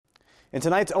In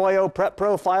tonight's OIO Prep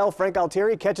Profile, Frank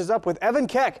Altieri catches up with Evan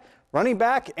Kaeck, running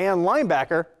back and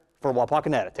linebacker for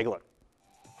Wapakoneta. Take a look.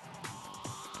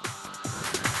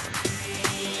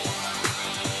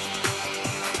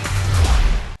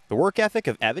 The work ethic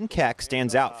of Evan Kaeck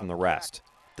stands out from the rest.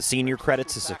 The senior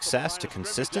credits his success to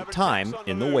consistent time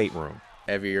in the weight room.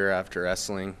 Every year after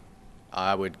wrestling,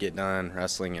 I would get done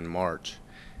wrestling in March,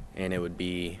 and it would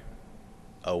be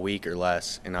a week or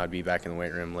less, and I'd be back in the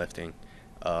weight room lifting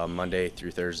Monday through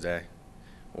Thursday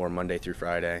or Monday through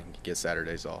Friday, get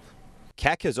Saturdays off.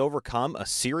 Kaeck has overcome a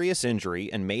serious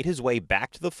injury and made his way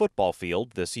back to the football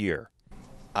field this year.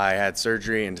 I had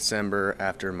surgery in December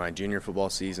after my junior football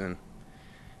season,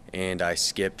 and I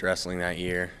skipped wrestling that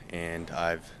year, and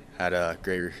I've had a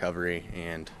great recovery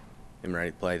and am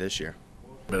ready to play this year.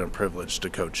 Been a privilege to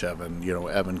coach Evan. You know,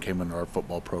 Evan came into our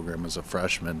football program as a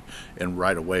freshman and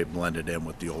right away blended in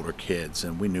with the older kids,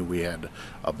 and we knew we had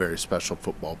a very special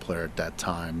football player at that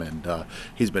time, and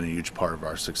he's been a huge part of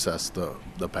our success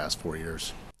the past 4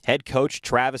 years. Head coach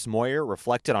Travis Moyer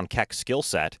reflected on Kaeck's skill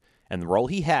set and the role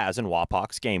he has in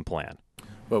Wapak's game plan.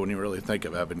 But when you really think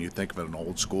of Evan, you think of an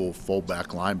old school fullback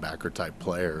linebacker type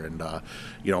player, and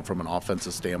you know, from an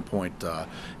offensive standpoint,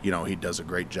 you know, he does a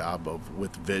great job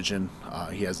with vision.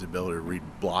 He has the ability to read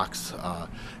blocks,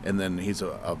 and then he's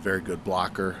a very good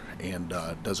blocker and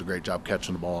does a great job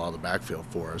catching the ball out of the backfield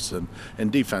for us. And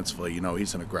defensively, you know,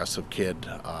 he's an aggressive kid.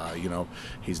 You know,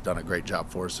 he's done a great job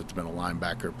for us. It's been a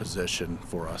linebacker position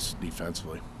for us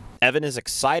defensively. Evan is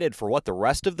excited for what the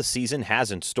rest of the season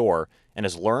has in store and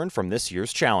has learned from this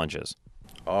year's challenges.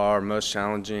 Our most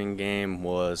challenging game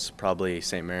was probably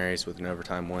St. Mary's with an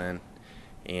overtime win,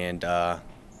 and I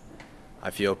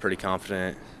feel pretty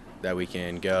confident that we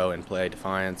can go and play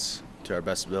Defiance to our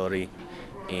best ability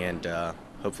and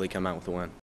hopefully come out with a win.